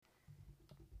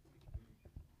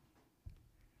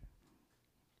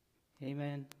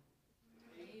Amen.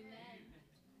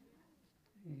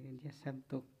 You just have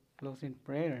to close in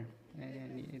prayer,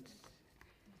 and you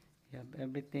have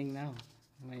everything now.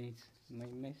 My my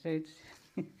message.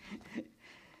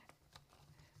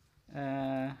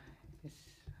 uh, just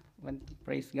want to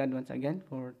praise God once again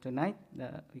for tonight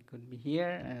that we could be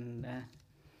here and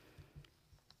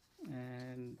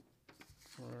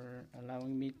for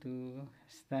allowing me to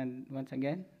stand once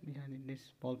again behind this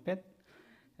pulpit.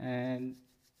 And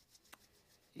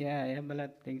yeah, I have a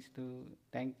lot of things to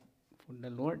thank for the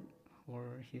Lord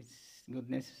for His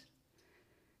goodness,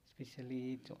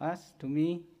 especially to us, to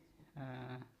me.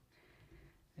 Uh,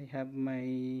 I have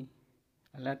a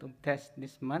lot of tests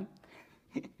this month.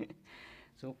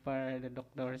 So far, the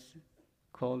doctors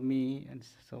called me, and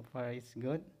so far it's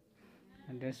good.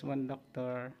 And there's one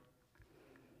doctor,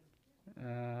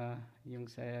 yung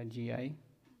sa GI,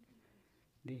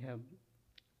 they have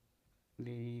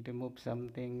they removed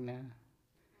something na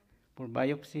for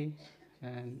biopsy,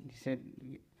 and he said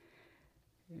it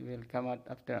will come out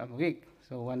after a week.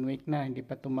 So 1 week na, hindi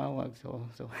pa tumawag. So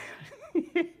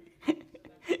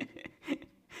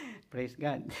praise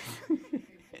God.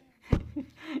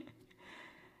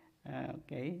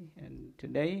 Okay, and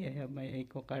today I have my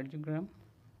echocardiogram.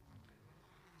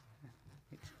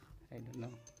 I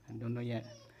don't know yet.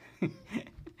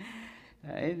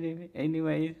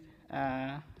 Anyway,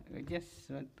 I just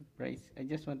want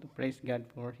to praise God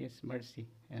for His mercy,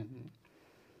 and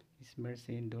His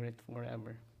mercy endureth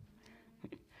forever.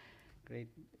 Great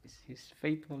is His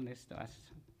faithfulness to us.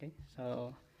 Okay,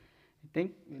 so I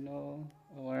think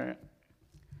our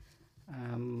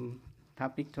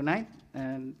topic tonight,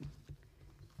 and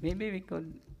maybe we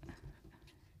could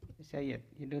say it.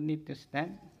 You don't need to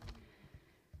stand.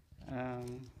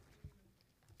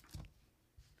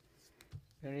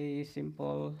 Very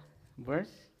simple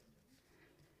verse.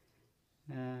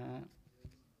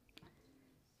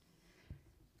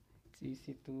 It's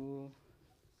easy to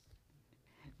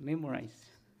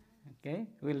memorize. Okay,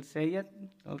 we'll say it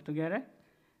all together.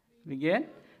 Begin.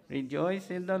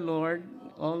 Rejoice in the Lord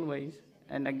always.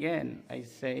 And again, I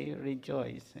say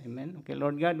rejoice. Amen. Okay,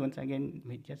 Lord God, once again,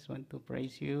 we just want to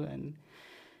praise you and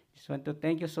just want to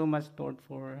thank you so much, Lord,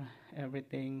 for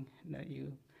everything that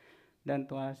you done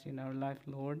to us in our life,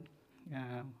 Lord.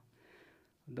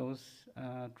 Those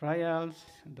trials,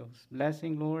 those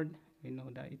blessings, Lord, we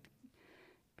know that it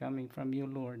coming from you,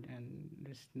 Lord, and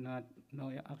there's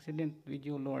no accident with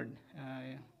you, Lord.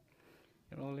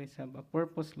 You always have a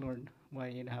purpose, Lord, why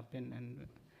it happened, and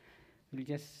we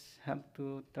just have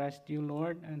to trust you,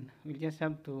 Lord, and we just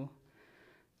have to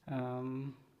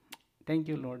thank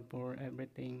you, Lord, for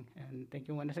everything, and thank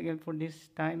you once again for this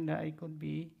time that I could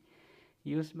be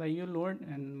used by you, Lord,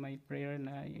 and my prayer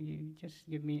na you just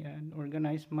give me an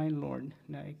organized mind, Lord,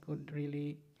 that I could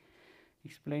really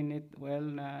explain it well,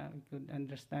 na I could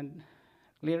understand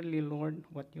clearly, Lord,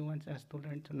 what you want us to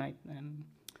learn tonight, and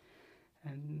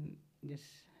just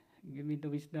give me the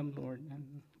wisdom, Lord,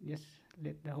 and just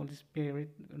let the Holy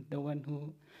Spirit, the one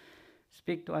who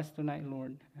speak to us tonight,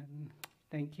 Lord, and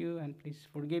thank you, and please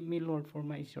forgive me, Lord, for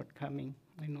my shortcoming.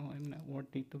 I know I'm not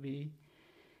worthy to be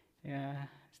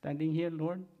standing here,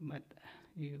 Lord, but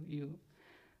you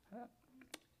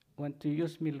want to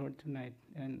use me, Lord, tonight,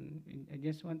 and I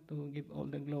just want to give all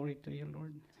the glory to you,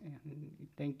 Lord, and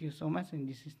thank you so much, and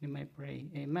this is my pray,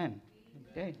 amen.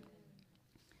 Okay.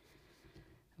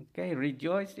 Okay,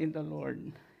 rejoice in the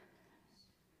Lord.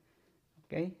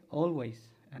 Okay, always,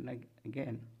 and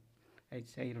again, I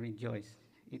say rejoice.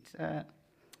 It's a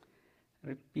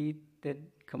repeated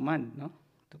command, no,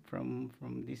 from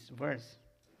this verse.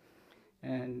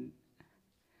 And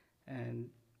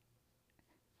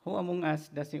who among us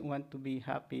doesn't want to be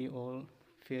happy or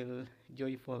feel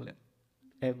joyful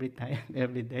every time,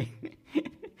 every day?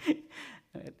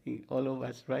 I think all of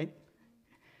us, right?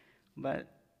 But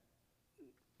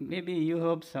maybe you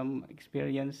have some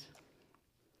experience.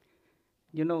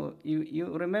 You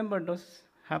remember those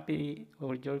happy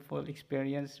or joyful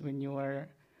experience when you were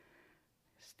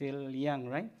still young,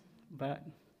 right? But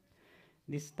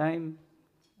this time,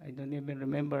 I don't even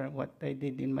remember what I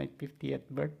did in my 50th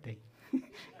birthday.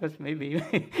 Because maybe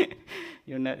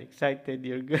you're not excited,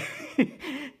 you're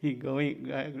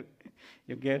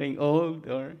getting old,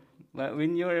 but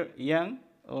when you're young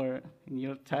or in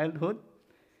your childhood,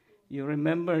 you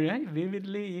remember, right,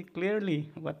 vividly, clearly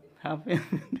what happened.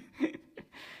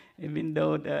 Even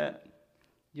though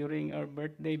during our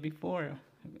birthday before,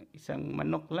 isang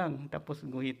manok lang, tapos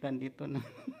guhitan dito na.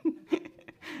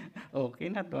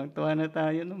 Okay na, tuwang-tuwa na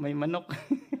tayo, no? May manok.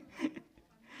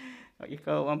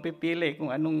 Ikaw ang pipili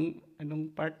kung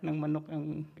anong part ng manok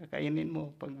ang kakainin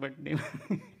mo pag birthday mo.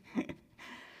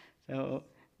 So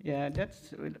yeah,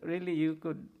 that's really, you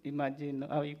could imagine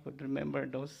how you could remember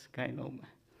those kind of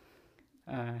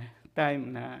uh,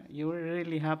 time na you were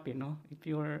really happy, no? If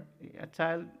you were a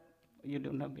child, you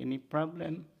don't have any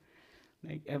problem.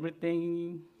 Like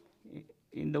everything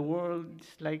in the world is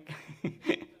like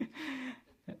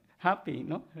happy,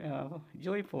 no?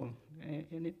 Joyful,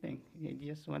 anything. You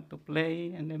just want to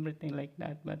play and everything like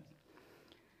that. But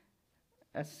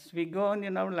as we go on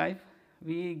in our life,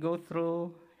 we go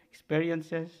through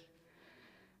experiences,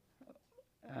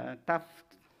 tough,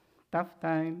 tough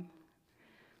time.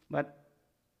 But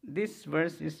this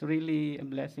verse is really a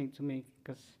blessing to me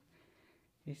because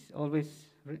it's always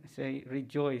say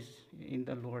rejoice in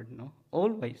the Lord. No,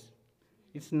 always.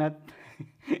 It's not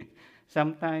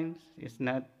sometimes. It's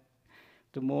not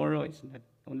tomorrow. It's not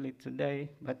only today,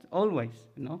 but always.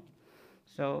 No.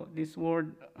 So this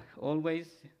word always,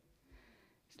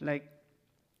 it's like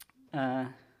uh,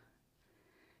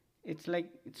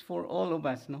 it's for all of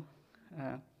us. No,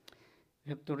 we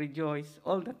have to rejoice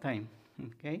all the time.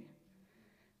 Okay.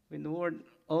 With the word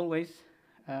always,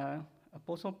 uh,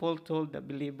 Apostle Paul told the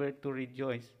believer to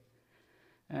rejoice.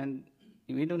 And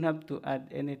we don't have to add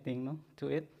anything, no, to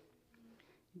it.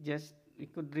 Just we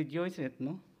could rejoice it,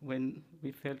 no, when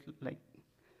we felt like,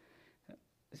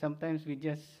 sometimes we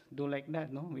just do like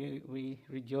that, no. We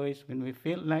rejoice when we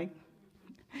feel like.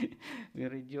 We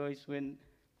rejoice when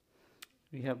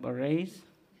we have a raise.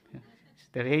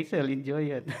 The raise, I'll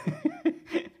enjoy it.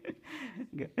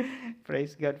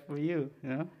 Praise God for you, you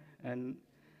know. And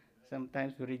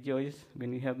sometimes we rejoice when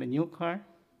we have a new car.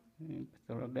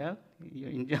 Pastor Abel, you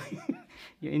enjoy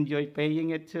you enjoy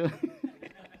paying it too.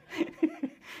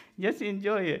 Just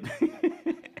enjoy it.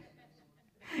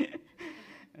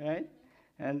 Right?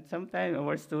 And sometimes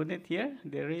our student here,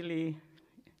 they're really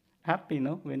happy,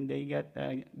 no, when they get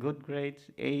good grades,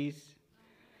 A's.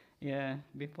 Yeah,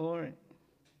 before,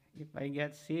 if I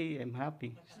get C, I'm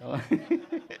happy. So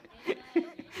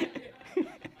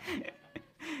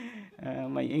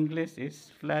my English is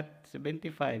flat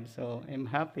 75, so I'm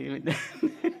happy with that.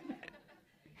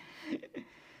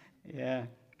 Yeah.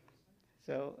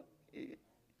 So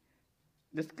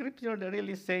the scripture that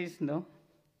really says, no,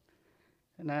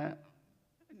 na,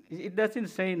 it doesn't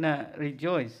say na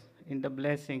rejoice in the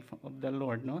blessing of the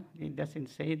Lord, no? It doesn't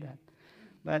say that.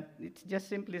 But it just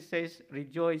simply says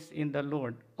rejoice in the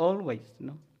Lord always,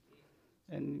 no?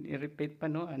 And you repeat pa,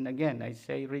 no? And again, I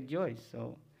say rejoice.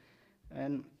 So,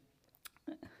 and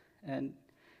and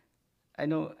I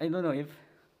don't know if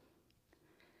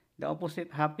the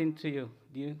opposite happened to you.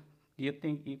 Do you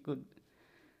think you could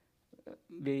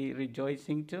be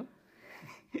rejoicing too?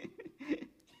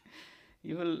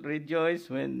 You will rejoice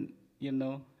when, you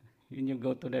know, when you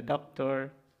go to the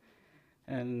doctor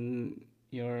and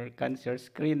your cancer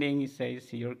screening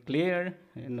says you're clear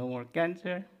and no more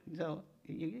cancer. So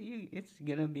it's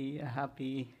gonna be a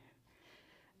happy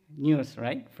news,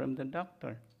 right, from the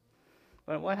doctor.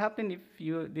 But what happened if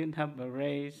you didn't have a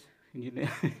raise? You didn't,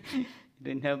 you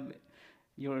didn't have,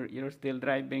 you're still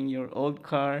driving your old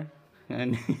car,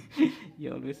 and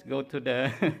you always go to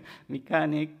the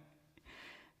mechanic,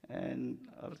 and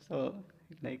also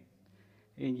like,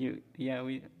 and you, yeah,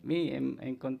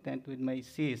 I'm content with my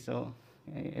C, so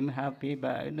I'm happy.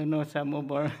 But I don't know, some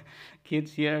of our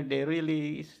kids here, they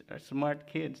really are smart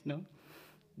kids, no?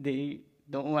 They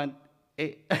don't want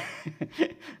A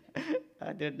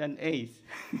other than A's.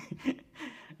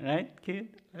 Right, kid?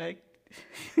 Like,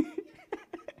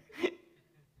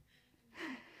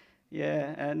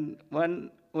 yeah, and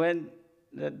when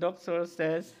the doctor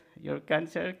says your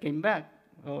cancer came back,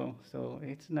 oh, so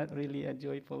it's not really a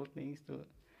joyful thing to,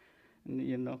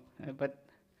 you know. But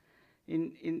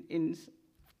in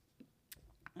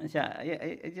yeah,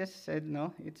 I just said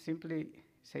no. It simply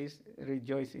says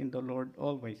rejoice in the Lord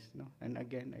always, no. And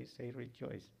again, I say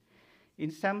rejoice. In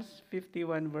Psalms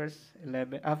 51 verse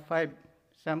 11, 5,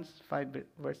 Psalms 5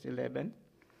 verse 11.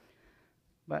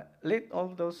 But let all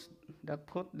those that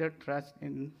put their trust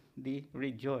in thee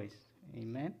rejoice.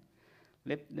 Amen.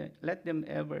 Let them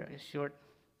ever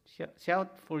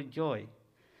shout for joy,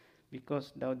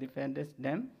 because thou defendest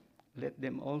them. Let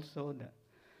them also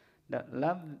that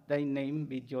love thy name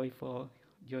be joyful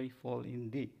in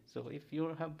thee. So if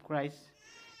you have Christ,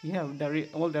 you have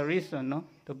all the reason, no,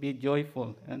 to be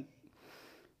joyful and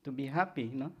to be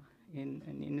happy, no.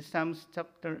 In Psalms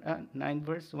chapter 9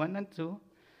 verse 1 and 2,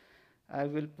 I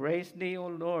will praise thee, O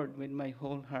Lord, with my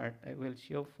whole heart. I will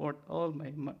show forth all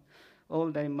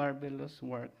thy marvelous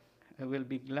work. I will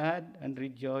be glad and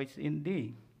rejoice in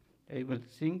thee. I will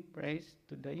sing praise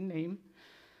to thy name,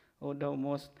 O thou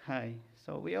most high.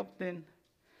 So we often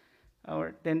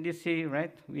our tendency,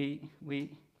 right? We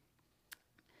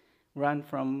run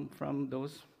from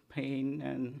those pain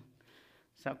and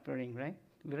suffering, right?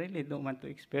 We really don't want to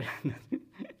experience it.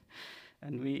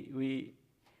 And we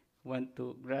want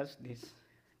to grasp these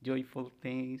joyful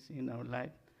things in our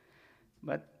life.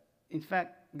 But in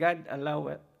fact, God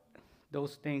allowed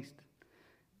those things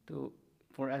to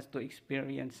for us to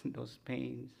experience those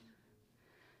pains,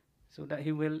 so that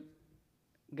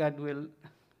God will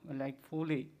like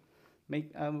fully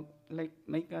make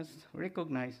us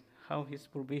recognize how His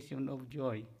provision of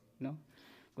joy, you know.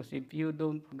 Because if you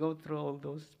don't go through all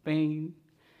those pain,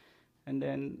 and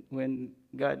then when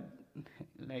God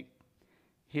like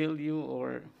heal you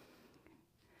or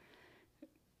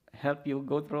help you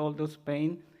go through all those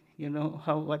pain, you know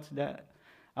how what's the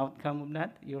outcome of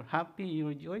that? You're happy,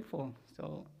 you're joyful.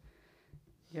 So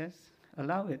yes,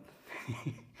 allow it.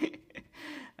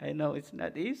 I know it's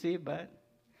not easy, but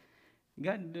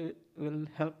God will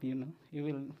help you. Know, He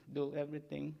will do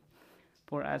everything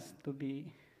for us to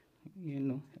be,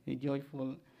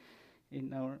 joyful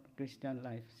in our Christian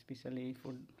life, especially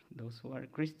for those who are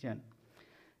Christian.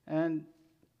 And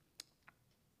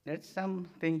there's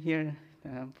something here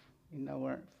in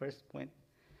our first point.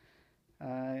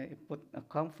 It put a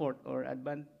comfort or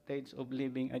advantage of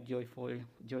living a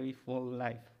joyful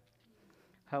life.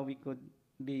 How we could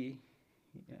be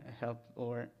helped,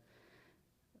 or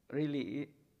really,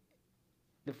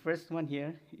 the first one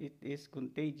here, it is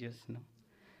contagious. No?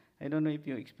 I don't know if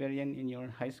you experience in your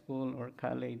high school or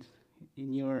college,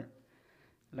 in your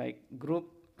like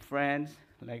group friends,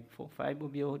 like 5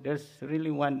 of you, there's really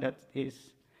one that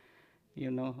is,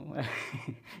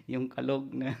 yung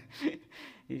kalog na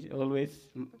is always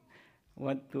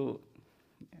want to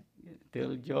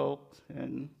tell jokes,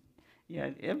 and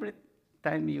yeah, every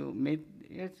time you meet,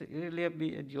 it's really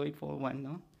be a joyful one,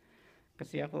 no?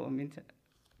 Kasi ako, minsan,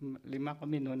 5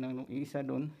 kami noon, ang isa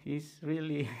doon, he's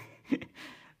really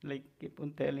like keep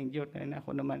on telling jokes, and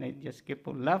ako naman, I just keep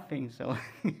on laughing, so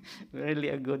really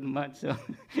a good match. So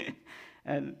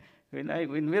and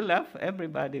when we laugh,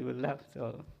 everybody will laugh,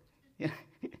 so yeah,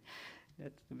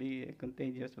 that's to be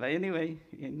contagious. But anyway,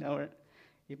 in our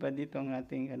iba dito ang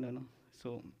ating no.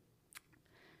 So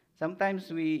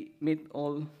sometimes we meet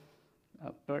all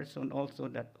a person also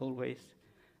that always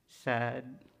sad,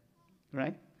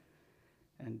 right?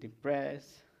 And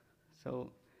depressed. So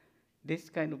this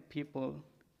kind of people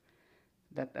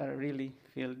that are really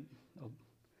filled of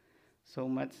so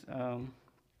much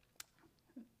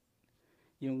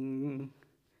yung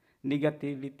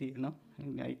negativity, no?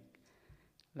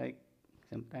 Like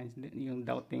sometimes yung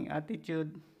doubting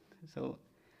attitude. So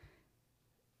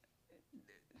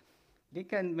they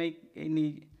can make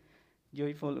any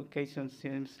joyful occasion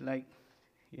seems like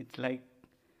it's like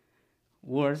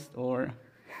worse, or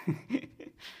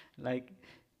like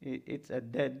it's a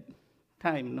dead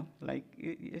time, no? Like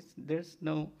there's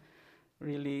no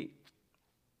really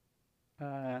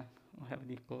how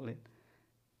do you call it?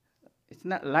 It's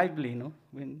not lively, no?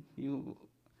 When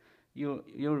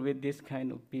you're with this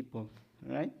kind of people,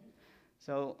 right?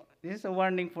 So this is a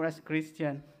warning for us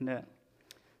Christian.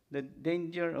 The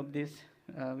danger of this,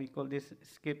 we call this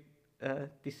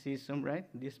skepticism, right?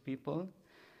 These people,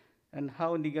 and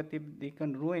how negative they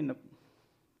can ruin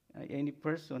any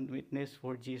person witness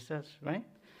for Jesus, right?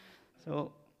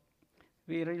 So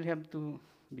we really have to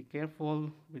be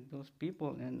careful with those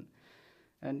people,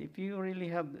 and if you really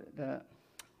have the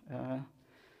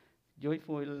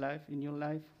joyful life in your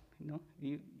life,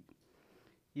 you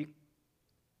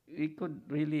could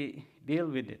really deal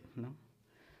with it,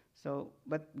 So,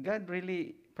 but God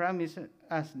really promised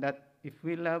us that if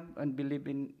we love and believe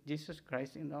in Jesus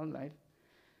Christ in our life,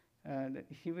 that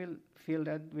He will fill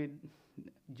that with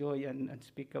joy and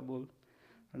unspeakable,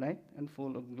 right, and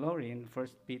full of glory. In 1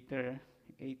 Peter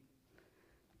 8,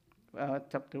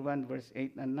 chapter 1, verse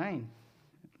 8 and 9.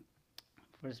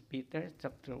 1 Peter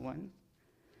chapter 1,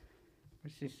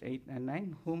 verses 8 and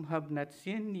 9. Whom have not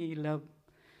seen ye love,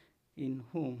 in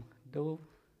whom, though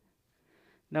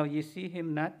now ye see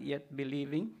Him not, yet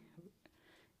believing,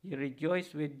 ye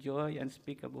rejoice with joy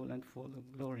unspeakable and full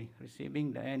of glory,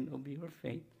 receiving the end of your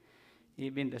faith,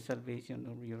 even the salvation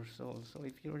of your soul. So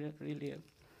if you're really a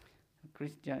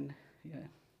Christian, yeah,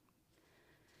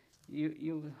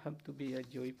 you have to be a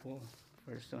joyful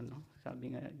person, no? Sabi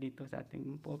nga dito sa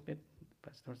ating pulpit,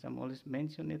 Pastor Sam always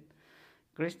mentioned it,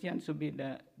 Christians should be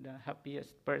the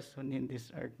happiest person in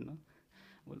this earth, no?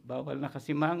 Well, bawal na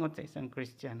kasimangot sa isang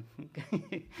Christian.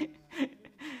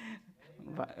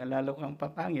 Lalo kang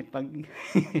papangit pag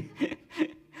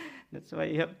that's why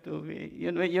you have to be,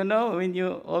 when you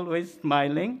always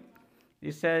smiling,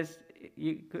 it says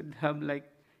you could have like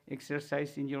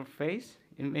exercise in your face.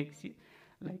 It makes you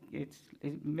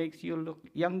it makes you look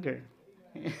younger.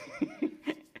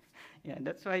 Yeah,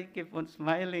 that's why I keep on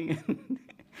smiling.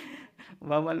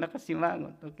 Bawal na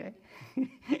kasimangot, okay?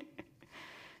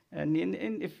 And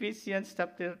in Ephesians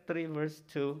chapter 3, verse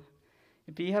 2,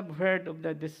 if ye have heard of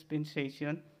the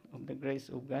dispensation of the grace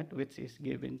of God, which is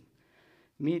given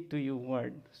me to you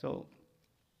word. So,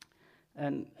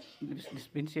 and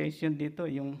dispensation dito,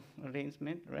 yung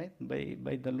arrangement, right,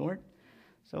 by the Lord.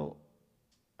 So,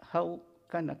 how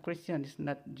can a Christian is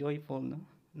not joyful, no?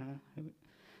 Na,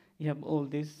 you have all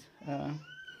this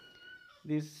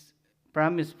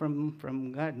promise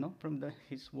from God, no, from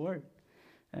His Word,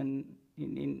 and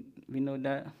in we know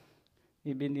that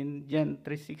even in John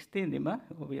 3:16, di ba?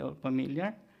 We are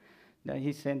familiar that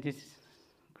He sent His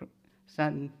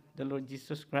Son, the Lord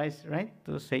Jesus Christ, right,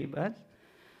 to save us.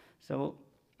 So,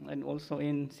 and also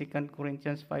in 2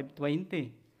 Corinthians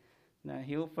 5:20, na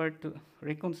He offered to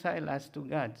reconcile us to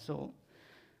God. So,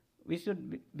 we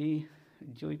should be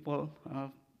joyful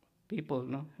people,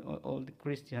 no, all the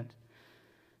Christians.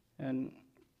 And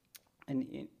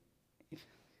in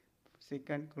 2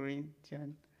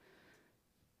 Corinthians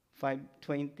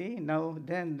 5:20, now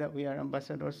then that we are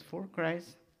ambassadors for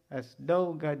Christ, as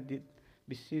though God did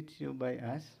beseech you by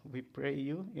us, we pray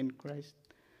you in Christ's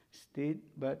stead,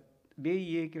 but be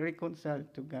ye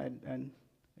reconciled to God and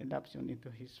adoption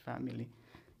into His family.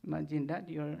 Imagine that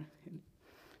you're a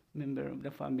member of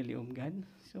the family of God.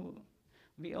 So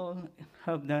we all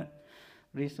have that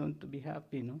reason to be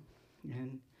happy, no?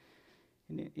 And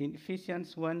in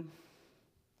Ephesians 1,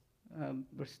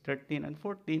 verse 13 and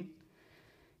 14,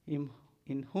 in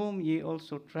whom ye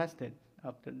also trusted,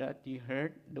 after that ye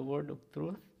heard the word of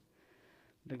truth,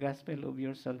 the gospel of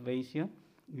your salvation,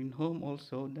 in whom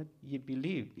also that ye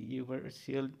believed, ye were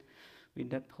sealed with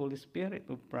that Holy Spirit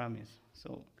of promise.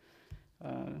 So,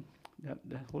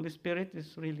 the Holy Spirit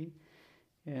is really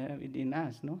within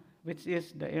us, no? Which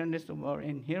is the earnest of our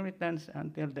inheritance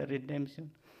until the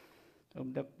redemption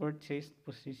of the purchased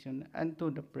possession, unto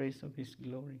the praise of His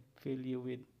glory, fill you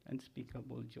with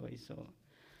unspeakable joy. So,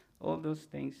 all those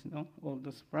things, no, all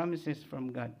those promises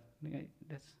from God,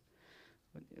 that's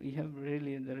what we have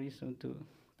really the reason to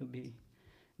be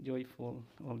joyful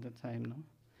all the time, no.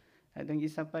 I think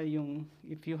isa pa yung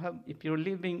if you're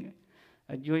living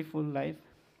a joyful life,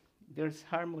 there's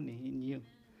harmony in you,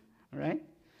 right?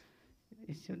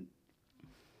 It should,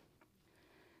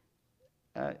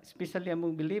 especially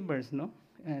among believers, no?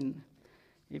 And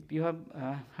if you have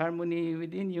harmony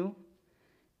within you,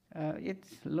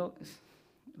 it's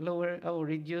lower or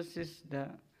reduces the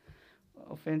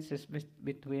offenses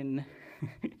between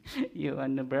you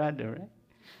and the brother, right?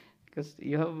 Because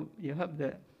you have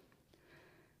the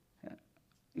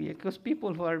because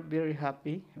people who are very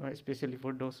happy, or especially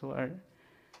for those who are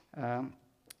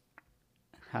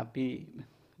happy,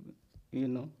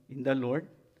 in the Lord,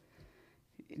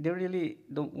 they really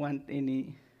don't want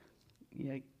any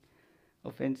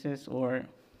offenses or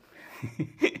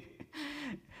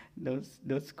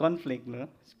those conflict, no?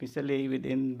 Especially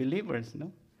within believers,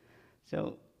 no?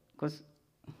 So, because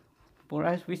for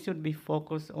us, we should be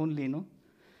focused only, no,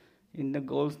 in the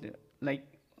goals like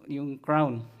yung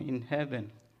crown in heaven.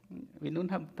 We don't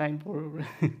have time for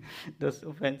those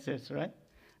offenses, right?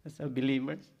 As a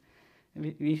believers,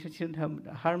 we should have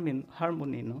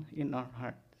harmony, no, in our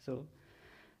heart. So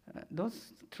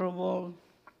those trouble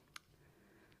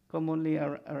commonly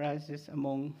arises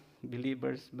among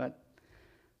believers, but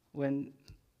when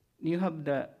you have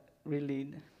the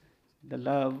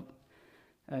love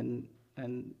and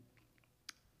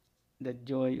the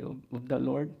joy of the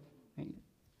Lord,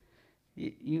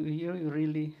 you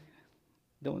really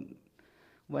don't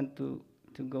want to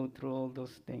go through all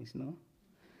those things, no?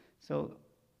 So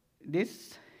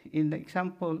this, in the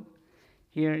example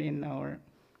here in our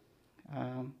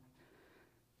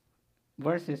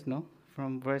verses, no,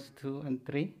 from verse 2 and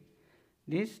 3,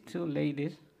 these two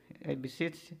ladies, I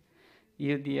beseech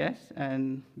Euodias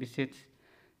and beseech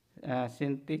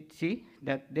Syntyche,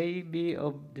 that they be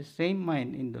of the same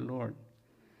mind in the Lord.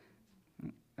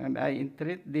 And I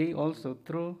entreat thee also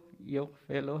through yoke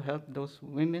fellow help those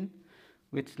women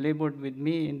which labored with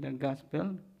me in the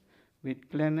gospel, with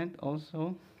Clement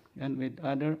also, and with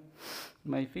other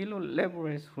my fellow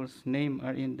laborers whose name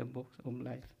are in the books of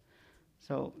life.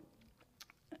 So,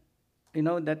 you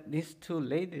know that these two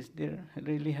ladies, they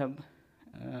really have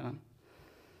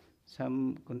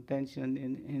some contention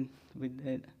in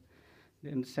with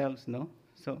themselves, no?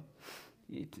 So,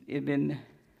 it even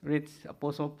reached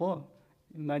Apostle Paul.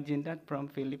 Imagine that, from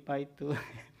Philippi to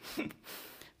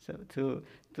so to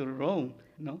Rome,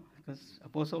 no? Because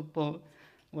Apostle Paul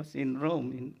was in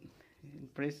Rome in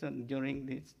prison during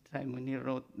this time when he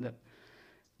wrote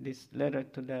this letter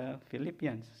to the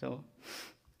Philippians. So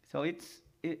it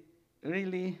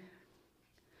really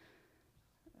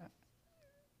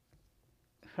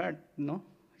hurt, no?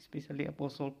 Especially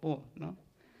Apostle Paul, no?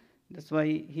 That's why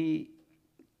he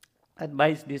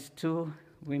advised these two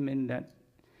women that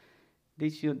they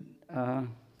should uh,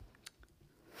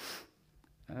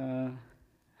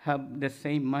 have the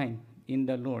same mind in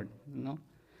the Lord, no?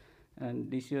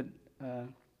 And they should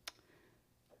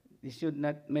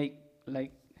not make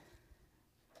like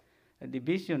a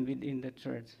division within the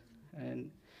church,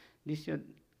 and they should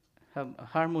have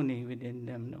harmony within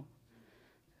them, no?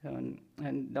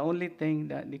 And the only thing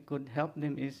that they could help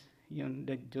them is,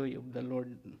 the joy of the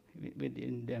Lord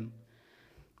within them,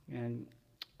 and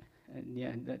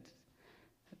yeah, that's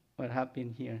what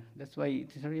happened here. That's why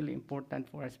it's really important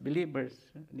for us believers,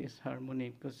 this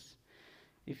harmony, because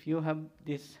if you have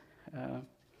this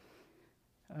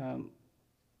um,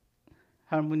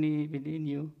 harmony within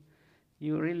you,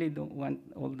 you really don't want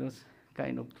all those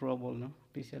kind of trouble, no?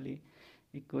 Especially,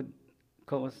 it could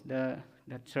cause the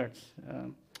church,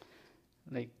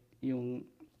 like yung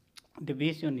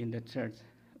division in the church.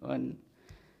 And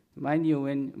mind you,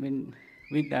 when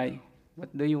we die,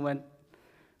 what do you want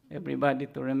everybody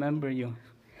to remember you?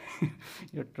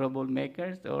 Your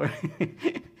troublemakers, or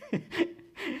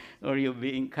or you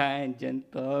being kind,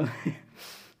 gentle,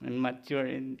 and mature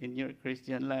in your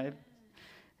Christian life?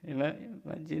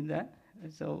 Imagine that.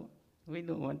 So we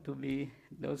don't want to be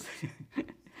those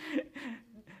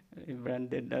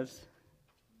branded as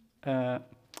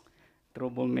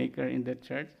troublemaker in the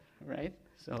church, right?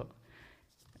 So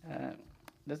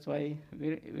that's why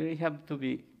we have to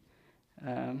be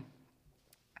um,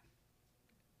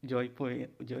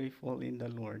 joyful in the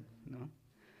Lord, no?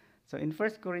 So in 1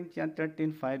 Corinthians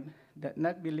 13:5, that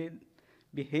not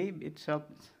behave itself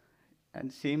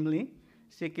unseemly,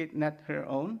 seek it not her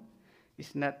own,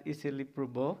 is not easily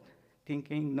provoked,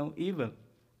 thinking no evil.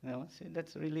 No? So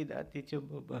that's really the attitude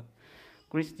of a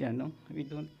Christian, no? We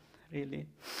don't really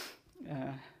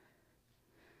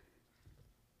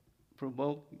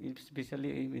provoke,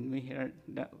 especially when we hear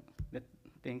the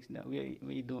things that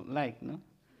we don't like, no?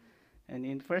 And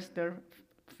in First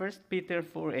Peter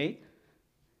 4:8,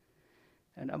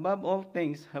 and above all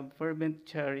things have fervent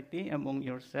charity among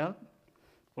yourselves,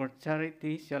 for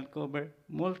charity shall cover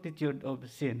multitude of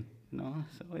sin. No,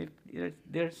 so if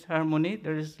there's harmony,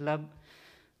 there is love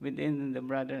within the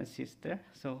brother and sister.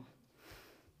 So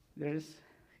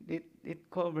it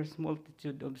covers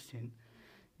multitude of sin.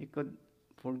 You could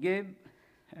forgive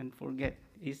and forget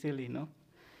easily, no?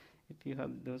 If you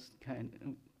have those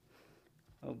kind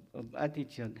of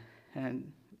attitude.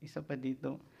 And isa pa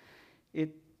dito, if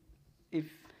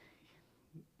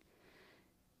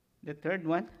the third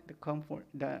one, the comfort,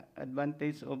 the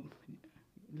advantage of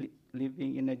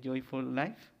living in a joyful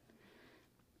life,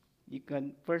 you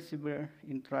can persevere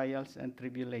in trials and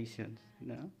tribulations.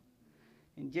 No?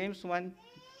 In James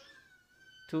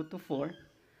 1:2-4,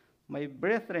 my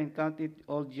brethren, count it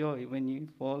all joy when you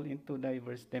fall into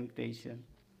diverse temptation,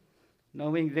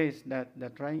 knowing this, that the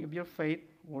trying of your faith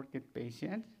worketh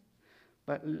patience.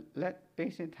 But let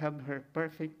patience have her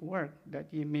perfect work,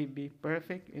 that ye may be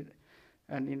perfect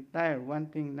and entire,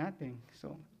 wanting nothing.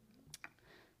 So,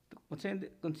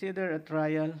 consider a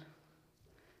trial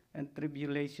and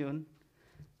tribulation.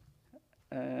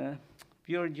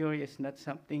 Pure joy is not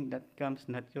something that comes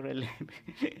naturally.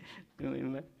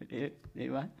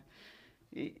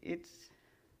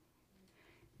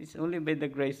 It's only by the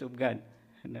grace of God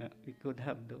we could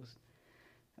have those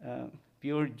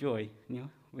pure joy,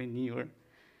 when you're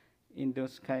in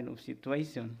those kind of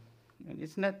situation. And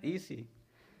it's not easy.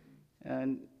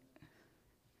 And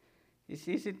it's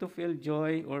easy to feel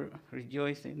joy or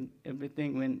rejoice in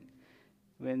everything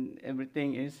when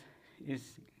everything is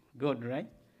good, right?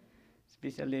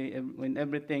 Especially when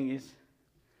everything is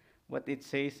what it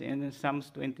says in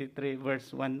Psalms 23,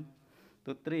 verse 1-3,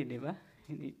 di ba?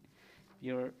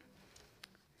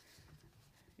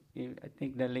 I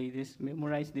think the ladies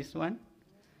memorize this one.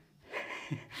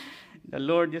 The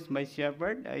Lord is my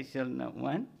shepherd, I shall not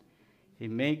want. He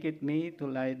maketh me to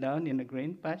lie down in a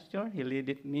green pasture. He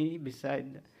leadeth me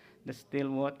beside the still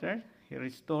water. He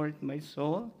restoreth my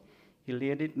soul. He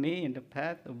leadeth me in the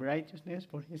path of righteousness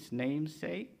for his name's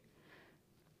sake.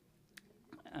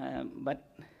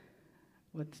 But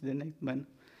what's the next one?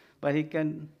 But he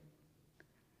can...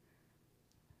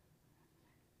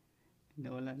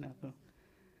 Nawala na ako.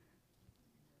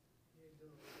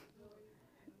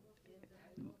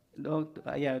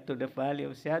 To the valley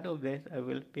of shadow of death, I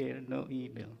will fear no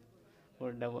evil,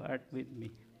 for thou art with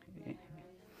me.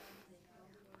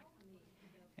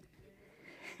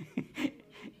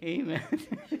 Amen.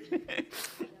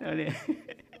 Sorry.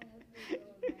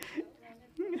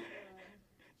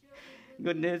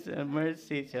 Goodness and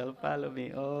mercy shall follow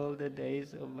me all the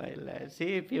days of my life.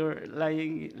 See if you're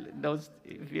lying those,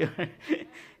 if you're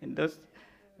in those,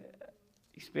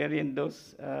 experience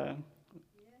those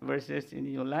verses in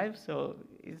your life, so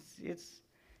it's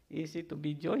easy to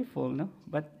be joyful, no?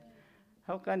 But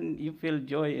how can you feel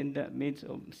joy in the midst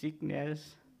of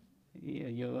sickness?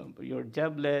 You're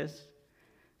jobless,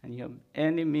 and you have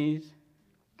enemies,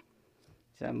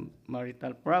 some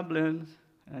marital problems,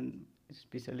 and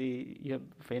especially you have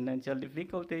financial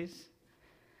difficulties.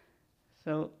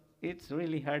 So it's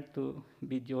really hard to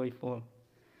be joyful.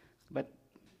 But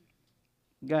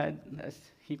God, as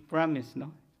He promised,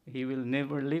 no, He will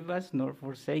never leave us nor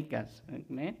forsake us.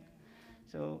 Amen.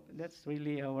 So that's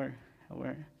really our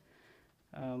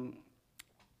um,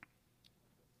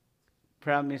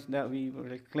 promise that we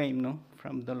will claim, no,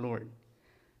 from the Lord.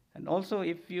 And also,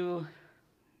 if you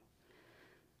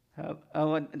have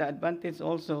the advantage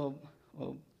also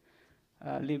of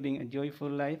living a joyful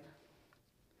life,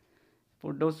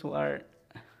 for those who are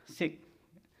sick,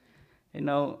 you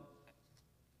know,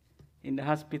 in the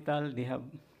hospital, they have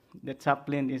the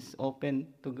chaplain is open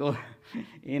to go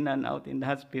in and out in the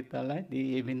hospital. Right? They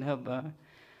even have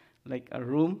like a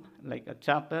room, like a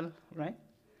chapel, right?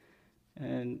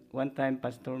 And one time,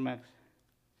 Pastor Max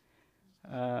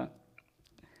uh,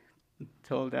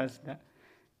 told us that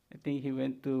I think he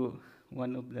went to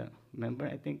one of the member.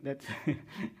 I think that's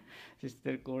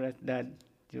Sister Cora's dad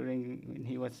during when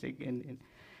he was sick, and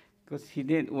because he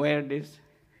didn't wear this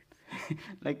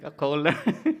like a collar.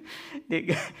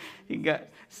 He got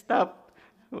stopped.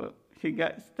 He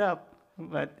got stopped.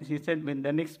 But he said when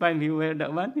the next time he wear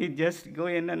that one, he just go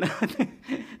in and out,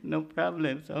 no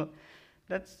problem. So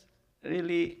that's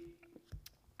really,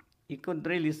 you could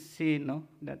really see, no,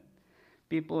 that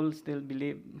people still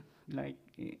believe like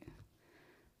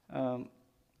um,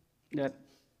 that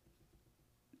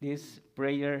this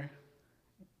prayer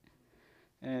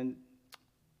and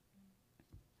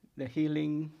the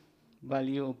healing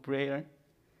value of prayer,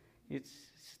 it's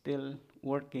still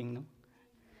working, no?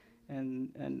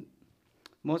 And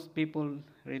most people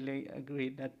really agree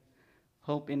that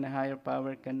hope in a higher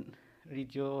power can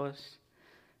reduce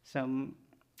some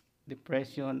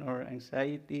depression or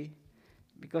anxiety,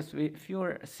 because if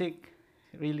you're sick,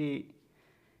 really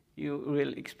you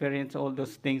will experience all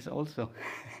those things also.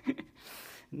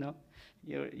 No,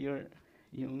 you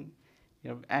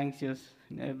you're anxious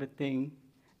and everything.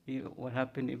 What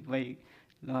happened if I,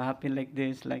 happen like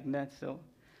this, like that? So,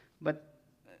 but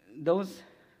those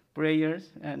prayers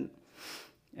and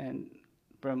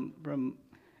from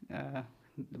the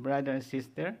brother and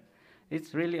sister,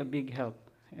 it's really a big help,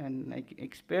 and I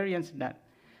experienced that.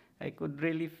 I could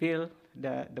really feel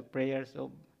the prayers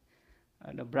of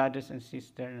the brothers and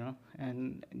sisters, no?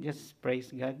 And just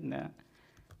praise God.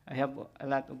 I have a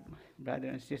lot of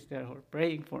brothers and sisters who are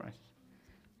praying for us,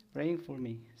 praying for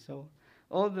me. So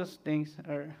all those things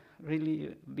are really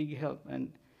a big help,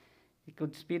 and it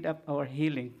could speed up our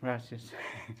healing process,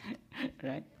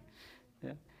 right?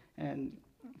 Yeah. And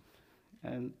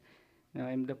and now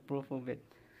I'm the proof of it.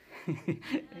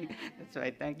 That's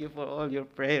why thank you for all your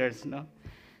prayers, no?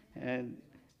 And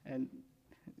and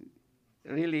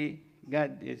really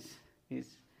God is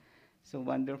so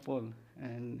wonderful,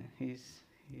 and he's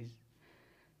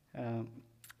um,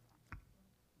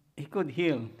 he could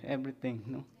heal everything,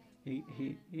 no?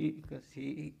 Because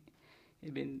he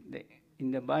even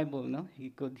in the Bible, no, he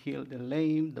could heal the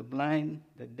lame, the blind,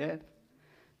 the deaf,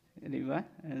 diba?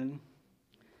 And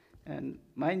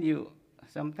mind you,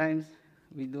 sometimes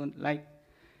we don't like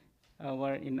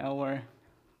our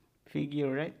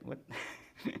figure, right? What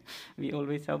we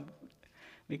always have,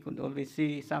 we could always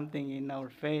see something in our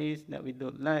face that we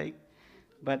don't like.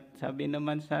 But sabi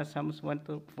naman sa Psalms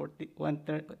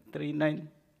 139,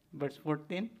 verse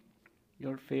 14,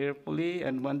 you're fearfully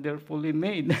and wonderfully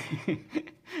made.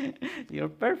 You're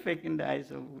perfect in the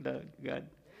eyes of the God.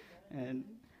 And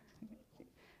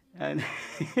and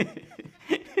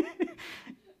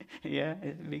yeah,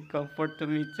 it's a big comfort to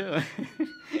me too.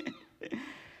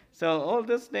 So all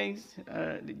those things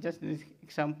are just an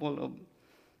example of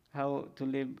how to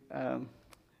live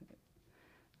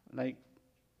like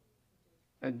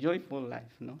a joyful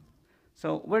life, no?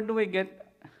 So where do we get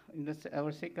in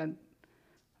our second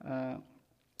uh,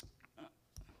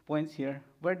 points here?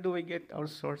 Where do we get our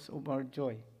source of our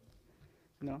joy?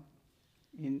 No,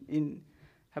 in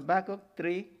Habakkuk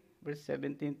 3, verse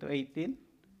 17 to 18.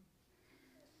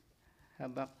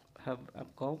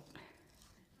 Habakkuk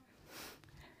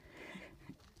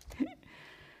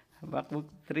Habakkuk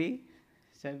 3,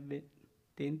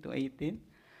 17 to 18.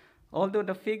 Although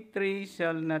the fig tree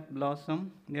shall not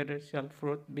blossom, neither shall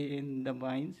fruit be in the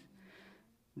vines,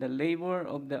 the labor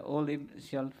of the olive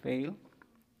shall fail,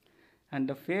 and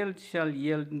the field shall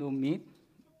yield no meat.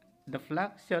 The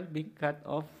flock shall be cut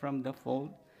off from the fold,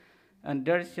 and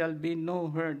there shall be no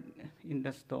herd in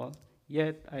the stall.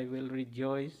 Yet I will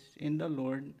rejoice in the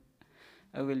Lord.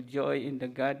 I will joy in the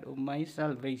God of my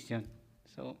salvation.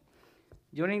 So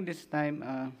during this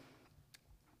time,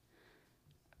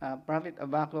 Prophet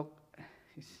Habakkuk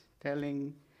is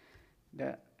telling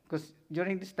because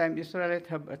during this time Israelites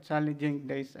have a challenging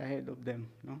days ahead of them,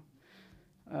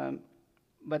 no?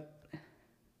 But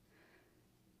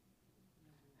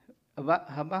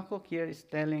Habakkuk here is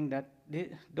telling that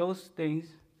those things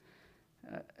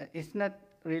is not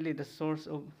really the source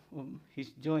of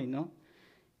his joy, no?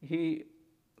 He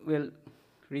will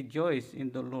rejoice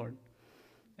in the Lord.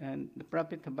 And the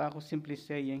prophet Habakkuk simply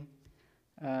saying,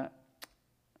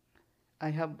 I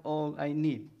have all I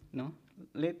need, no?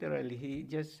 Literally, he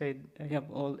just said, I have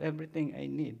everything I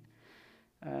need.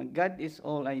 God is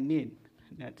all I need.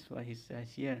 That's what he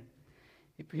says here.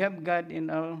 If we have God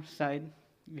in our side,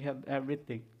 we have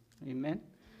everything. Amen?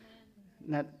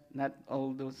 Not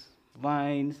all those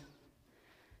vines,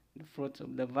 the fruits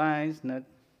of the vines, not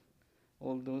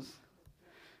all those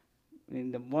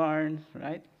in the barn,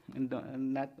 right?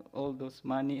 And not all those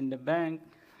money in the bank.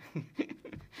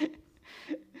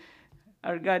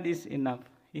 Our God is enough.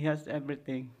 He has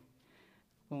everything.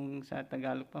 Kung sa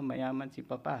Tagalog pa, mayaman si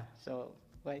Papa. So,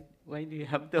 why do you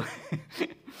have to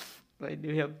why do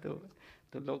you have to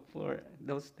look for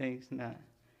those things na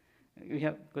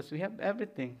because we have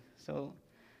everything. So,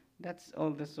 that's all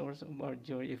the source of our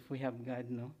joy if we have God,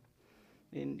 no?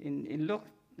 In Luke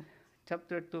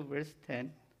chapter 2 verse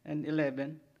 10 and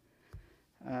 11,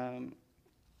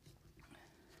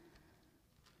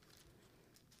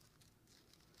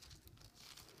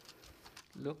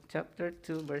 Luke chapter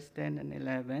 2 verse 10 and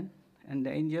 11, and the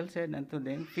angel said unto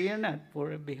them, Fear not,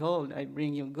 for behold, I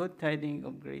bring you good tidings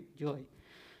of great joy,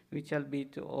 which shall be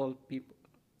to all people.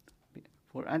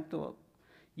 For unto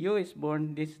you is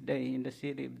born this day in the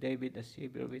city of David a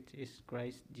Savior, which is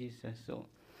Christ Jesus. So,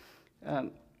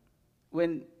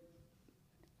 when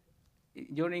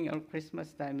during our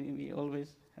Christmas time, we always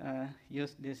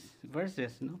use these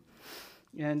verses, no?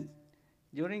 And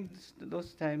during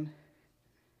those time,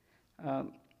 the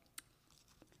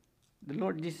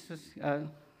Lord Jesus,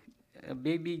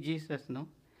 baby Jesus, no,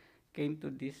 came to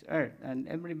this earth, and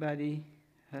everybody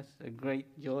has a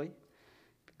great joy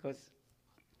because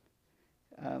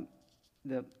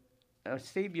our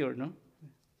Savior, no,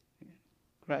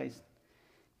 Christ,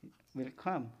 will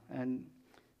come, and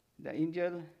the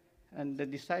angel and the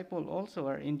disciple also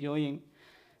are enjoying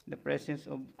the presence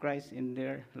of Christ in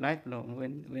their life long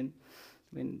when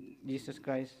Jesus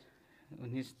Christ on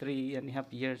his 3.5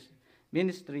 years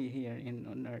ministry here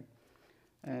on earth,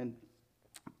 and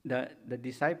the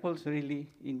disciples really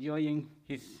enjoying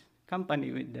his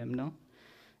company with them, no?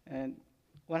 And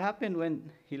what happened when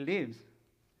he leaves?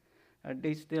 Are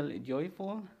they still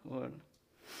joyful, or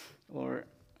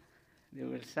they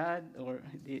were sad, or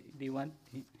they want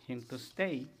him to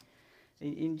stay?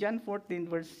 In John 14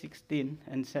 verse 16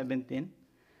 and 17,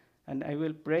 and I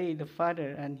will pray the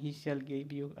Father, and he shall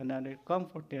give you another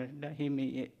comforter, that he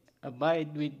may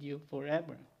abide with you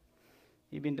forever,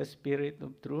 even the Spirit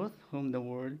of truth, whom the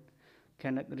world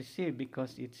cannot receive,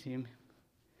 because it sees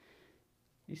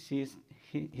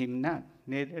him not,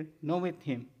 neither knoweth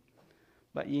him.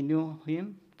 But ye know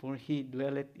him, for he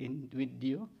dwelleth with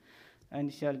you,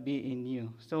 and shall be in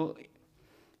you. So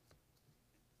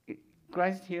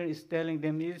Christ here is telling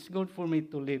them, it is good for me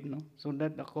to live, no, so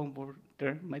that the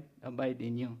Comforter might abide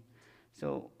in you.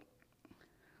 So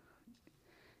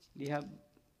they have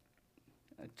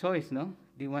a choice, no?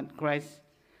 They want Christ's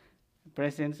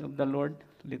presence of the Lord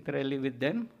literally with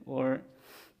them, or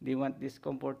they want this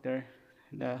Comforter,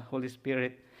 the Holy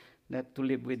Spirit, that to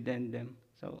live within them.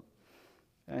 So,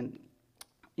 and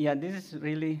yeah, this is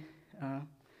really a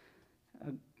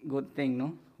good thing,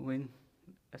 no? When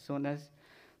as soon as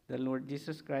the Lord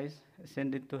Jesus Christ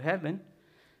ascended to heaven,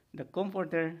 the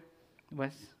Comforter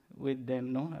was with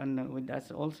them, no, and with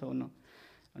us also, no,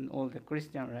 and all the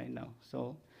Christians right now.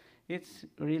 So it's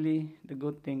really the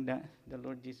good thing that the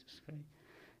Lord Jesus Christ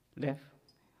left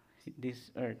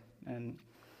this earth, and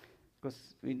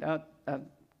because without,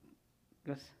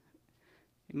 because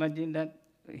imagine that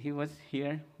he was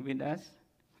here with us,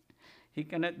 he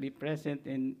cannot be present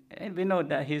in, and we know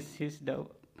that he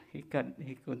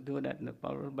could do that in the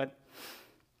power, but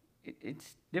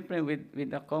it's different with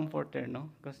the Comforter, no,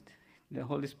 because the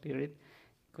Holy Spirit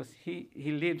because he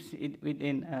lives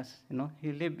within us,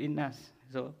 he lives in us.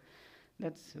 So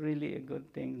that's really a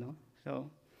good thing, no? So,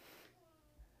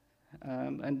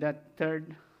 and that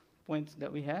third points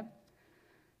that we have,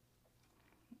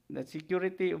 the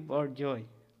security of our joy.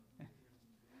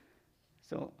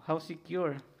 So how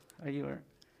secure are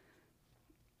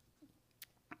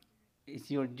is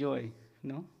your joy,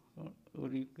 no? Or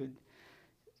you could.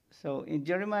 So in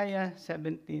Jeremiah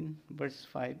 17, verse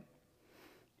 5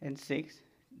 and 6,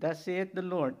 thus saith the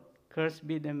Lord, cursed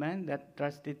be the man that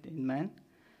trusteth in man,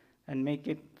 and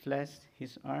maketh flesh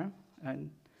his arm,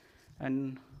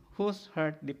 and whose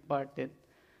heart departed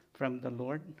from the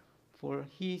Lord. For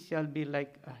he shall be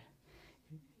like a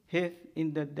heath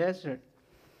in the desert,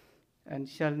 and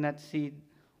shall not see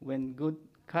when good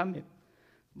cometh,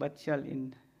 but shall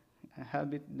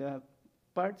inhabit the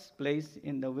parched place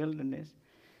in the wilderness,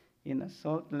 in a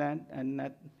salt land and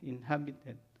not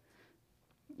inhabited.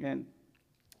 And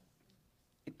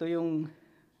ito yung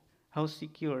how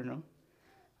secure, no?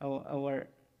 Our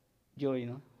joy,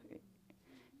 no?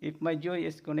 If my joy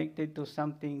is connected to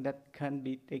something that can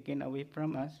be taken away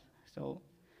from us, so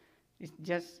it's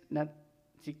just not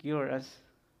secure as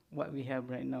what we have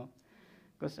right now.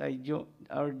 Because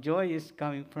our joy is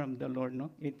coming from the Lord, no?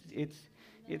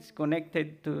 It's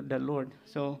connected to the Lord.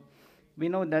 So we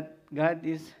know that God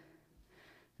is,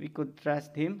 we could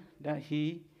trust Him, that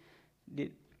He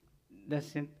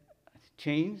doesn't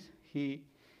change.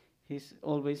 He's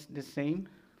always the same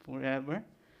forever.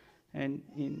 And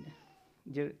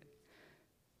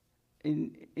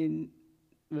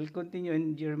we'll continue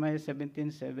in Jeremiah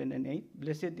 17:7 and 8.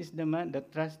 Blessed is the man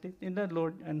that trusteth in the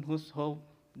Lord, and whose hope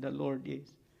the Lord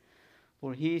is.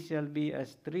 For he shall be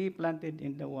as tree planted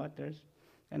in the waters,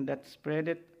 and that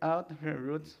spreadeth out her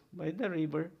roots by the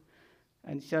river,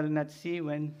 and shall not see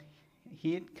when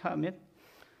heat cometh,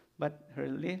 but her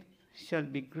leaf shall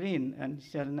be green, and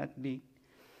shall not be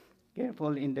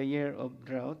careful in the year of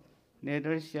drought,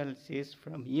 neither shall cease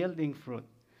from yielding fruit.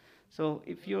 So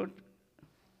if you're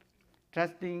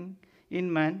trusting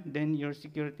in man, then your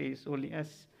security is only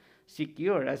as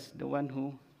secure as the one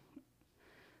who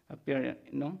appear,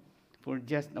 for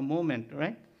just a moment,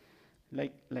 right?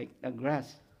 Like a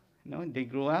grass, they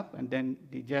grow up and then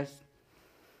they just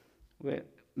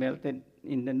melted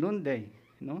in the noonday,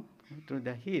 through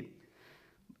the heat.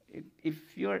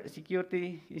 If your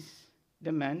security is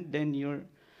the man, then you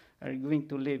are going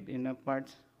to live in a part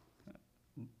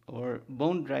or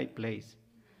bone dry place,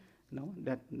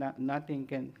 that nothing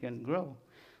can grow.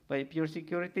 But if your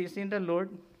security is in the Lord,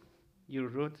 your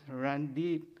roots run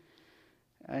deep,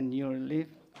 and your leaf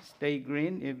stay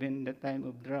green even the time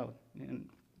of drought.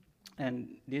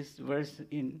 And this verse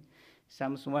in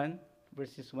Psalms 1,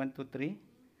 verses 1 to 3,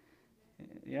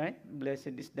 right?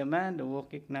 Blessed is the man that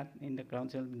walketh not in the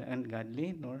counsel of the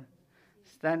ungodly, nor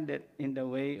standeth in the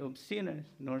way of sinners,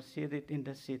 nor sitteth in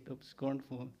the seat of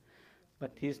scornful.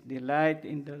 But his delight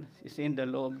is in the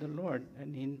law of the Lord,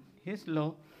 and in his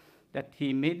law that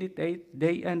he meditate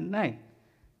day and night.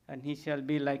 And he shall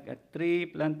be like a tree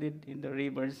planted in the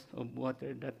rivers of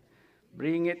water, that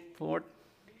bringeth forth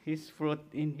his fruit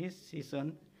in his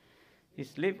season.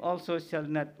 His leaf also shall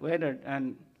not wither,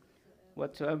 and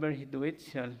whatsoever he doeth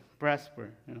shall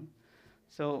prosper.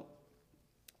 So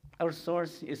our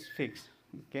source is fixed.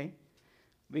 Okay,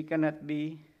 we can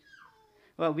be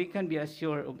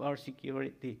assured of our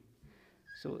security.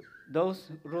 So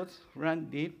those roots run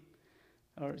deep.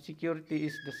 Our security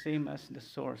is the same as the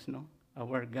source,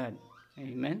 our God.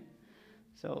 Amen.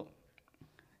 So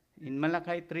in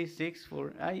Malachi 3:6,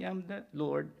 for I am the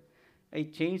Lord, I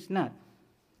change not.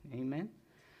 Amen.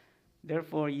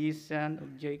 Therefore, ye son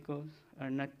of Jacob are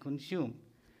not consumed.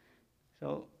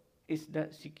 So is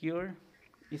that secure?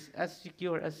 Is as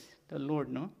secure as the Lord,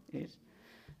 is,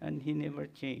 and He never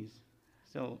changed.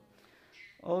 So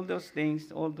all those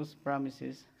things, all those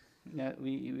promises that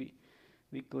we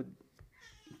could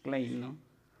claim,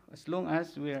 as long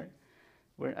as we're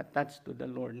attached to the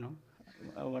Lord,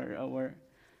 our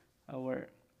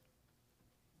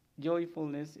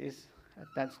joyfulness is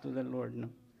attached to the Lord,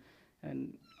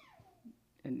 and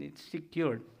it's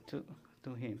secured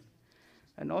to Him.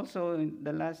 And also in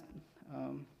the last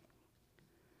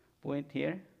point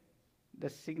here, the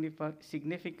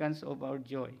significance of our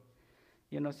joy.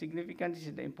 Significance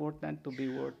is important to be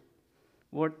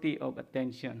worthy of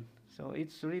attention. So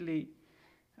it's really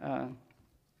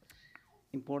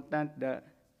important that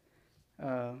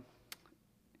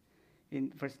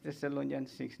in 1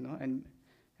 Thessalonians 6, and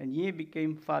ye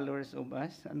became followers of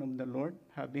us and of the Lord,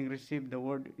 having received the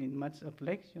word in much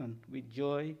affliction with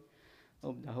joy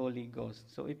of the Holy Ghost.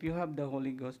 So if you have the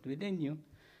Holy Ghost within you,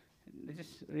 this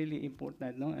is really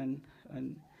important, no?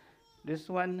 And there's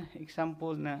one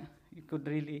example na you could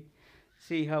really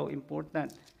see how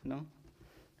important, no,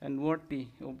 and worthy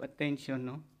of attention,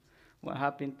 no, what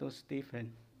happened to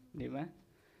Stephen, di ba?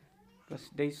 Because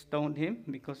they stoned him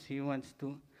because he wants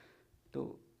to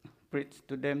preach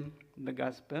to them the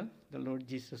gospel, the Lord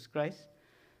Jesus Christ.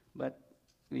 But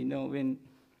we know when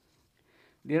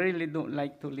they really don't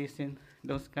like to listen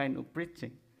those kind of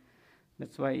preaching.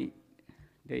 That's why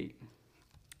they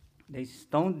they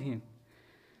stoned him.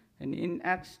 And in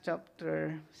Acts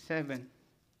chapter 7,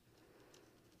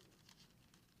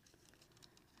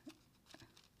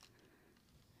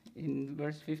 in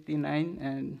verse 59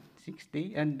 and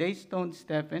 60, and they stoned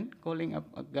Stephen, calling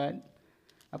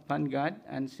upon God,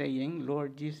 and saying,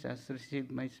 Lord Jesus,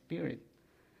 receive my spirit.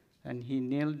 And he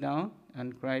kneeled down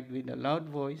and cried with a loud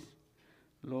voice,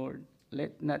 Lord,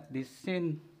 let not this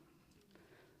sin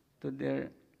to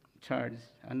their charge.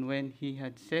 And when he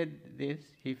had said this,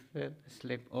 he fell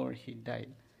asleep or he died.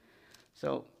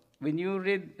 So when you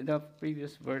read the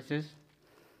previous verses,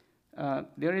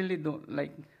 they really don't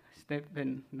like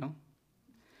Stephen, no,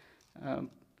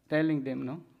 telling them,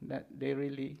 no, that they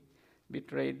really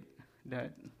betrayed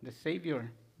the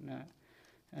Savior,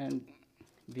 and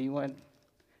they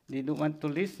don't want to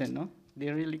listen, no. They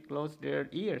really close their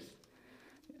ears.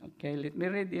 Okay, let me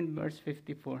read in verse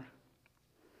 54.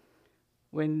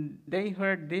 When they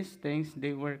heard these things,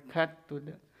 they were cut to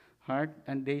the heart,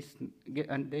 and they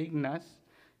gnashed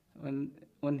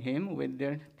on him with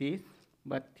their teeth.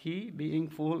 But he, being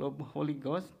full of Holy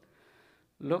Ghost,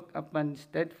 looked upon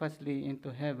steadfastly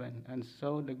into heaven, and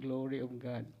saw the glory of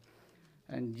God,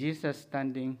 and Jesus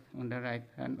standing on the right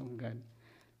hand of God.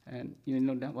 And you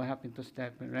know that what happened to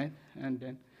Stephen, right? And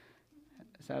then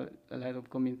so a lot of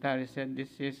commentaries said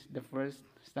this is the first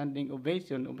standing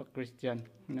ovation of a Christian,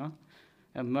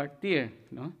 a martyr,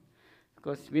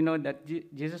 because we know that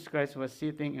Jesus Christ was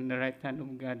sitting in the right hand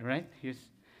of God, right?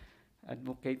 He's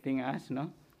advocating us,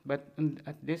 But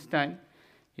at this time,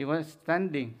 he was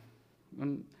standing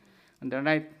on the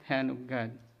right hand of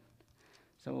God.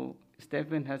 So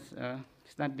Stephen has a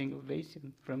standing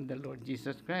ovation from the Lord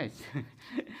Jesus Christ,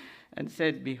 and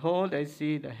said, Behold, I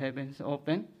see the heavens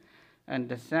open, and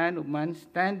the Son of Man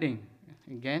standing,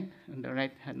 again, on the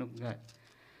right hand of God.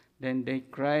 Then they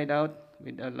cried out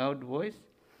with a loud voice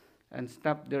and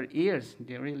stopped their ears.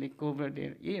 They really covered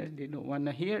their ears. They don't want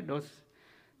to hear those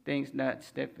things that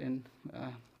Stephen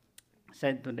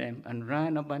said to them, and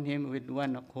ran upon him with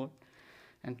one accord,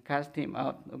 and cast him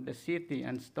out of the city,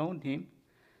 and stoned him.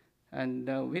 And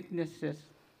the witnesses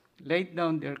laid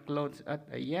down their clothes at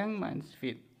a young man's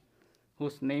feet,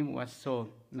 whose name was Saul,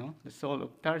 the Saul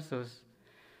of Tarsus,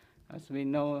 as we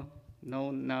know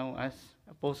now as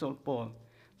Apostle Paul.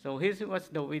 So he was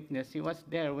the witness. He was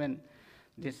there when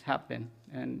this happened,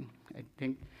 and I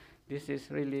think this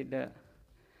is really the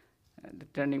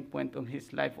turning point of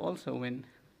his life also, when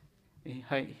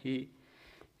he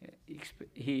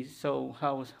saw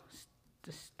how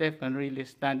Stephen really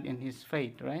stand in his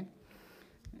faith, right?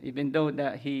 Even though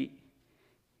that he,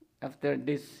 after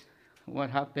this, what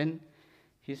happened,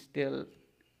 he's still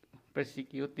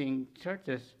persecuting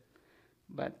churches,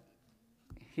 but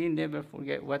he never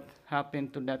forget what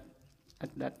happened to that at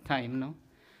that time,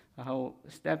 how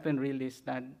Stephen really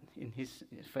stand in his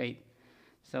faith.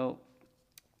 So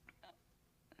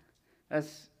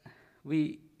as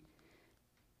we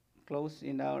close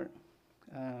in our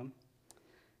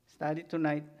study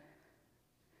tonight,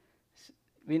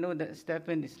 we know that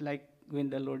Stephen is like when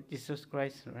the Lord Jesus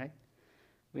Christ, right?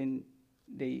 When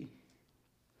they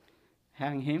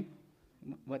hang him,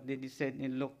 what did he say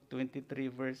in Luke 23,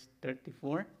 verse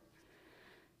 34?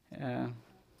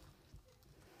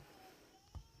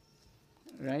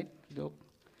 Right? Luke.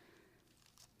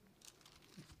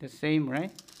 It's the same,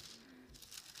 right?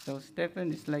 So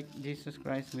Stephen is like Jesus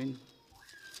Christ when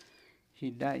he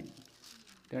died,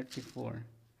 34.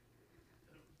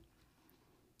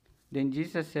 Then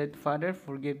Jesus said, Father,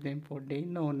 forgive them, for they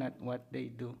know not what they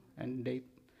do. And they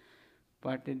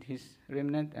parted his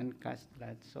remnant and cast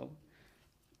lots. So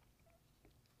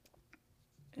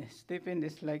Stephen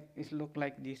is look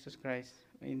like Jesus Christ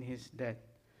in his death,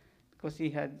 because he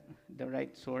had the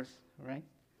right source, right?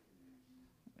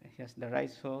 He has the right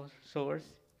source.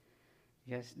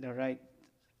 He has the right.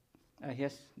 He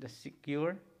has the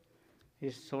secure.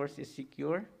 His source is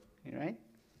secure, right?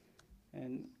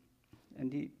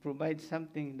 And he provides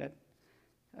something that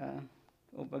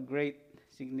of a great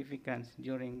significance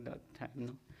during that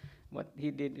time. What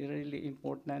he did is really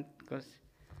important, because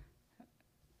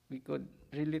we could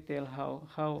really tell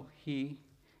how he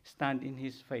stand in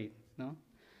his faith.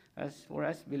 As for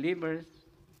us believers,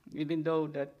 even though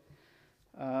that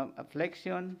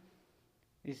affliction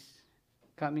is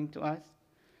coming to us,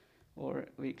 or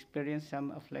we experience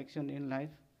some affliction in life,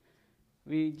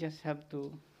 we just have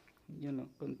to,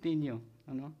 continue,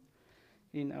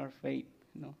 in our faith.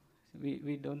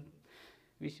 We don't,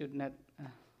 we should not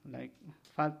like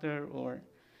falter, or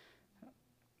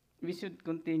we should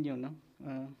continue,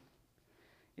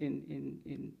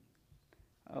 in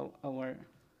our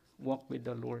walk with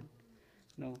the Lord.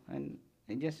 And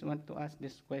I just want to ask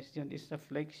this question: is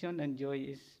affliction and joy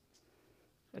is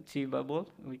achievable?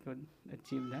 We could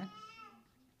achieve that.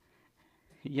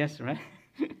 Yes, right?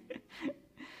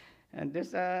 And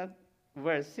there's a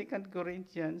verse, 2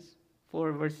 Corinthians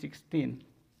 4, verse 16.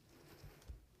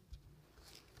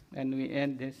 And we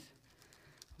end this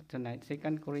tonight. 2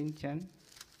 Corinthians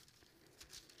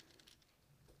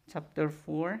chapter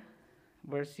 4,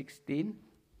 verse 16.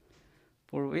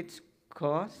 For which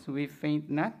cause we faint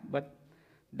not, but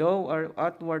though our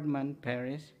outward man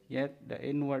perish, yet the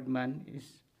inward man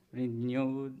is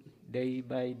renewed day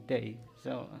by day.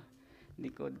 So,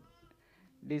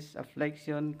 this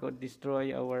affliction could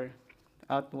destroy our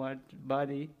outward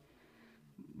body,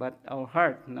 but our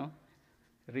heart,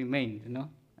 remained,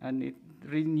 and it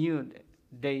renewed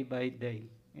day by day.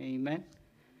 Amen.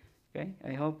 Okay,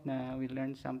 I hope we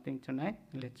learned something tonight.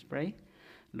 Let's pray.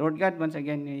 Lord God, once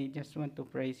again, we just want to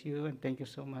praise you and thank you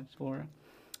so much for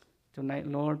tonight,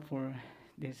 Lord, for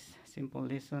this simple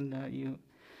lesson that you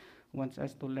want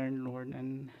us to learn, Lord.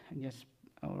 And just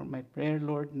my prayer,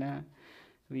 Lord,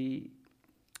 we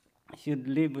should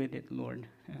live with it, Lord.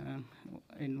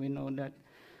 And we know that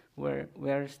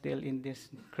we're still in this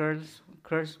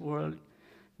cursed world.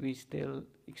 We still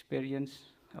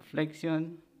experience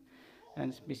affliction,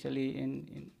 and especially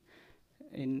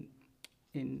in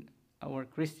our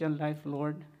Christian life,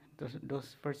 Lord,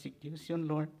 those persecution,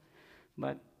 Lord.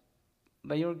 But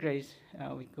by your grace,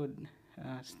 we could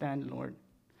stand, Lord.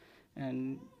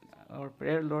 And our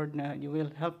prayer, Lord, you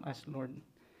will help us, Lord,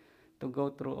 to go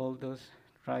through all those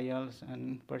trials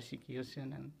and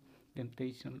persecution and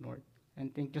temptation, Lord.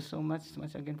 And thank you so much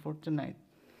once again for tonight.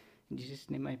 In Jesus'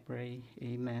 name I pray.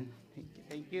 Amen. Thank you.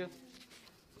 Thank you.